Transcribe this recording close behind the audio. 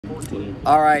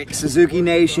All right, Suzuki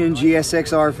Nation,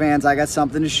 GSXR fans, I got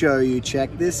something to show you.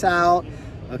 Check this out.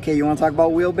 Okay, you want to talk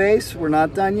about wheelbase? We're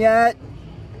not done yet.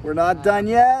 We're not done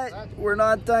yet. We're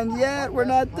not done yet. We're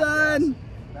not done.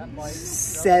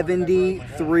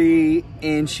 73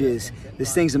 inches.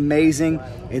 This thing's amazing.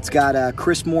 It's got a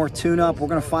Chris Moore tune-up. We're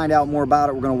going to find out more about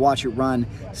it. We're going to watch it run.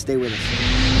 Stay with us.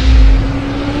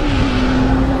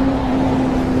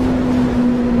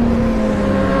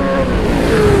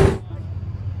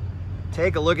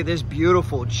 Take a look at this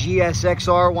beautiful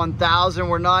GSXR 1000.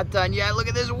 We're not done yet. Look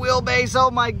at this wheelbase.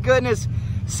 Oh my goodness.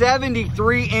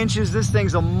 73 inches. This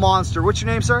thing's a monster. What's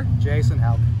your name, sir? Jason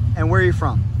Help. And where are you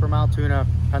from? From Altoona,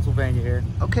 Pennsylvania here.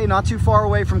 Okay, not too far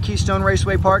away from Keystone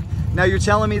Raceway Park. Now you're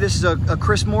telling me this is a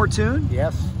Chris Moore tune?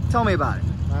 Yes. Tell me about it.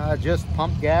 Just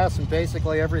pump gas and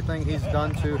basically everything he's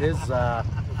done to his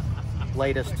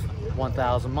latest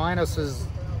 1000. Minus his,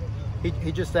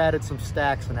 he just added some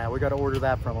stacks in that. We got to order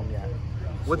that from him yet.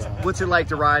 What's it like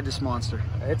to ride this monster?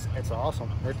 It's awesome.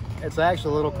 It's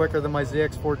actually a little quicker than my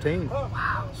ZX14.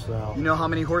 Wow. So you know how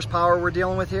many horsepower we're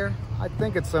dealing with here? I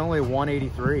think it's only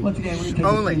 183.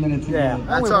 Only? Yeah,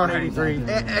 that's only all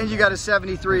 183. And you got a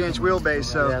 73-inch wheelbase,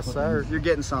 so yes, sir. You're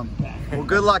getting some. Well,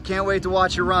 good luck. Can't wait to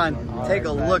watch you run. Take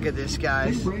a look at this,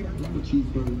 guys.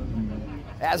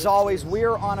 As always,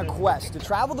 we're on a quest to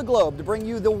travel the globe to bring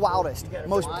you the wildest,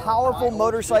 most powerful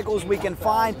motorcycles we can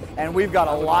find, and we've got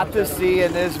a lot to see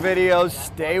in this video.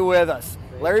 Stay with us.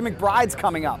 Larry McBride's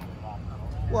coming up.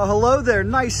 Well, hello there.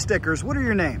 Nice stickers. What are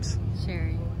your names?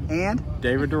 Sherry. And?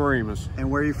 David Doremus. And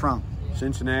where are you from?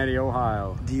 Cincinnati,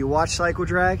 Ohio. Do you watch Cycle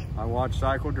Drag? I watch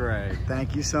Cycle Drag.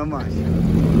 Thank you so much.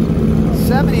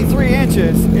 73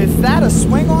 inches. Is that a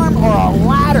swing arm or a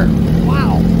ladder?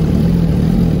 Wow.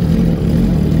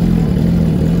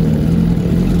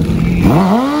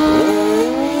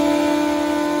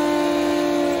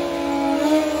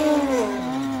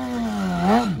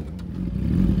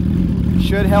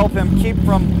 Should help him keep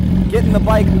from getting the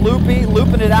bike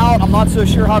looping it out. I'm not so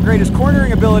sure how great his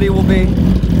cornering ability will be.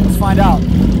 Let's find out.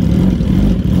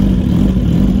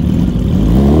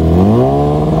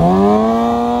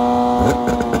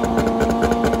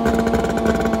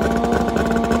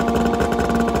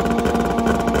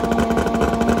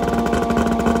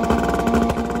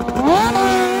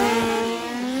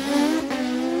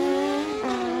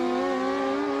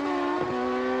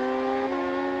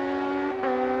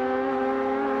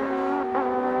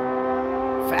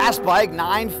 Fast bike,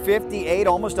 958,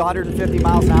 almost 150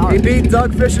 miles an hour. He beat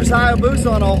Doug Fisher's Hayabusa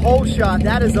on a hole shot.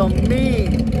 That is a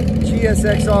mean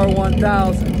GSXR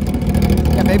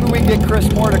 1000. Yeah, maybe we can get Chris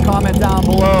Moore to comment down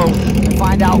below and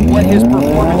find out what his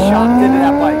performance shot did to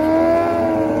that bike.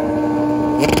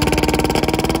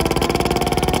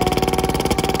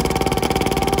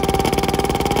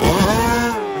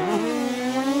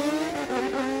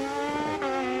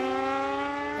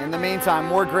 In the meantime,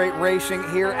 more great racing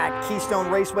here at Keystone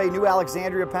Raceway, New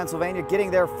Alexandria, Pennsylvania. Getting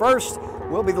there first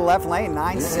will be the left lane,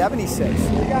 976.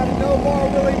 We got a no-bar,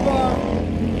 wheelie bar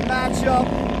matchup.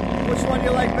 Which one do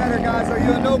you like better, guys? Are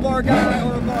you a no-bar guy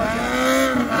or a bar guy?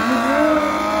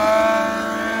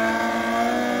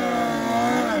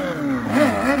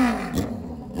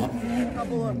 A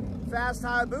couple of fast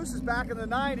Hayabusas back in the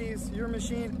 90s. Your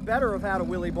machine better have had a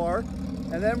wheelie bar.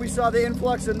 And then we saw the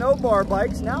influx of no-bar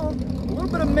bikes. Now, a little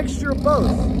bit of mixture of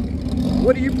both.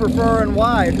 What do you prefer and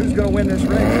why? And who's going to win this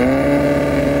race?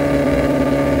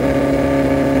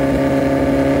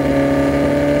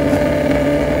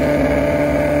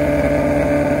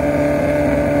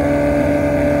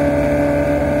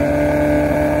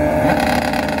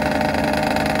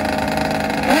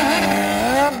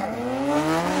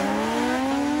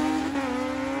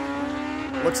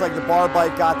 Looks like the bar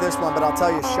bike got this one, but I'll tell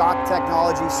you, shock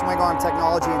technology, swing arm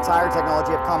technology, and tire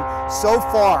technology have come so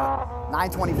far.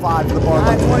 925 for the bar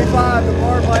bike. 925, the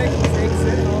bar bike takes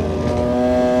it.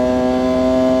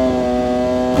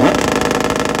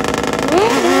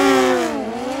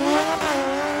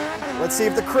 Let's see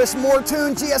if the Chris Moore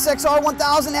tuned GSXR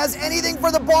 1000 has anything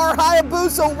for the bar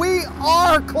Hayabusa. We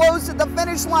are close at the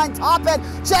finish line. Top end,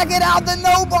 check it out. The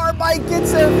no bar bike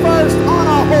gets there first on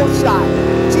a hole shot.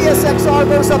 GSXR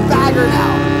versus a bagger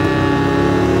now.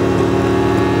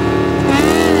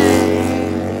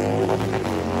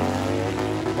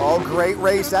 Oh, great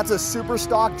race. That's a super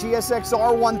stock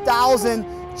GSXR 1000.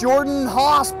 Jordan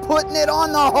Haas putting it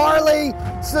on the Harley.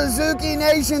 Suzuki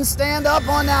Nation, stand up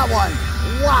on that one.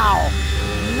 Wow,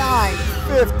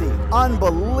 950,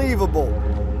 unbelievable.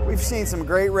 We've seen some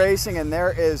great racing and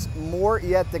there is more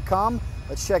yet to come.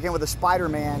 Let's check in with the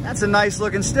Spiderman. That's a nice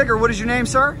looking sticker. What is your name,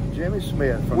 sir? Jimmy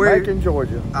Smith from Macon,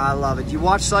 Georgia. I love it. You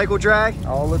watch Cycle Drag?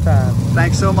 All the time.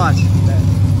 Thanks so much.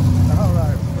 All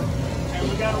right.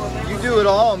 You do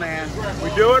it all, man. We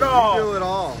do it all. You do it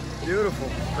all. Beautiful.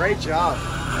 Great job. Well,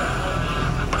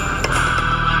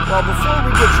 before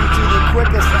we get you to the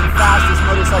quickest and fastest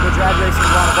motorcycle drag racing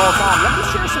run of all time, let me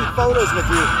share some photos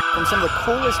with you from some of the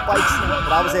coolest bikes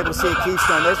that I was able to see at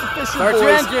Keystone. There's the Fisher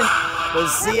Boys, the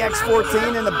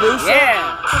ZX14 and the Booster.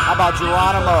 Yeah. How about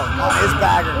Geronimo on his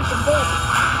bagger? And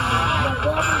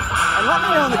let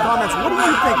me know in the comments, what do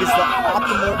you think is the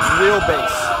optimal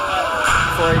wheelbase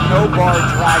for a no-bar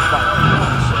drag bike?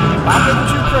 Not getting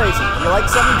too crazy. You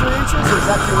like 73 inches or is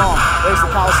that too long? There's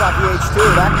the Kawasaki H2.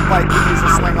 That bike we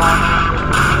usually swing on.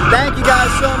 Thank you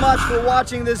guys so much for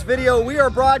watching this video. We are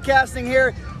broadcasting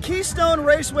here, Keystone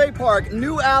Raceway Park,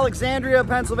 New Alexandria,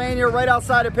 Pennsylvania, right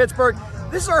outside of Pittsburgh.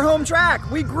 This is our home track.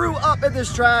 We grew up at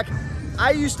this track.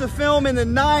 I used to film in the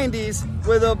 90s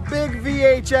with a big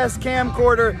VHS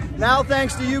camcorder. Now,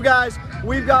 thanks to you guys,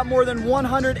 we've got more than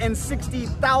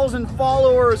 160,000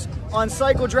 followers on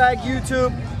Cycle Drag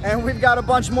YouTube, and we've got a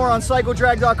bunch more on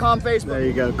CycleDrag.com Facebook. There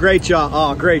you go. Great job.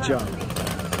 Oh, great job.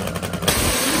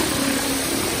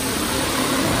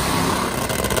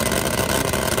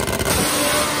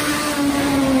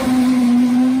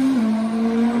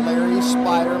 Larry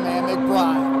Spiderman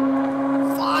McBride.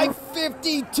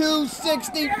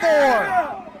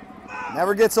 5:52.64.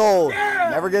 Never gets old.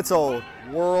 Never gets old.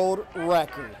 World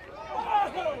record.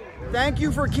 Thank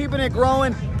you for keeping it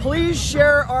growing. Please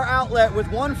share our outlet with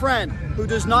one friend who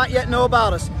does not yet know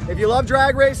about us. If you love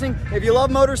drag racing, if you love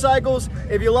motorcycles,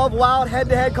 if you love wild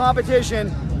head-to-head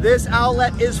competition, this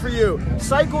outlet is for you.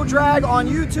 Cycle Drag on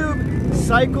YouTube,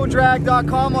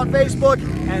 CycleDrag.com on Facebook,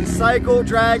 and Cycle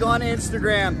Drag on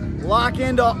Instagram. Lock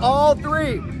into all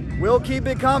three. We'll keep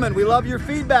it coming. We love your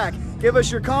feedback. Give us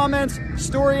your comments,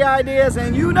 story ideas,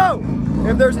 and you know,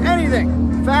 if there's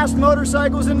anything fast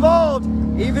motorcycles involved,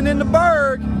 even in the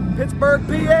Berg, Pittsburgh,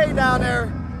 PA down there,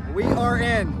 we are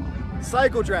in.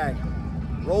 Cycle Drag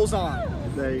rolls on.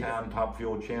 Time top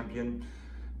fuel champion,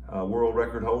 world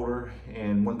record holder,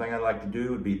 and one thing I'd like to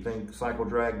do would be thank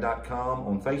CycleDrag.com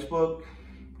on Facebook,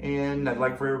 and I'd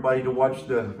like for everybody to watch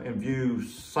and view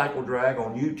Cycle Drag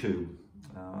on YouTube.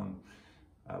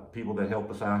 People that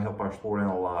help us out, help our sport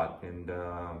out a lot, and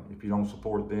if you don't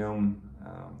support them,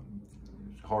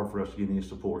 it's hard for us to get any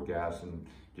support, guys, and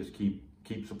just keep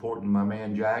supporting my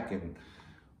man Jack, and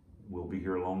we'll be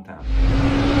here a long time.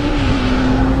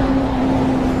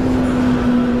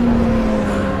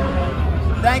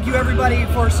 Thank you everybody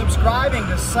for subscribing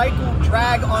to Cycle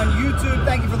Drag on YouTube.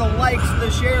 Thank you for the likes, the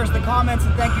shares, the comments,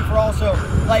 and thank you for also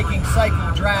liking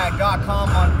CycleDrag.com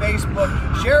on Facebook.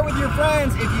 Share with your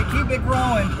friends. If you keep it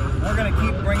growing, we're gonna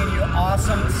keep bringing you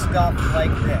awesome stuff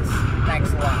like this.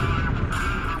 Thanks a lot.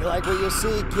 If you like what you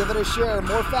see, give it a share.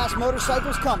 More fast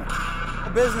motorcycles coming. A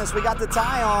business we got the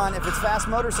tie on. If it's fast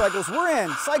motorcycles, we're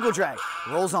in. Cycle Drag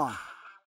rolls on.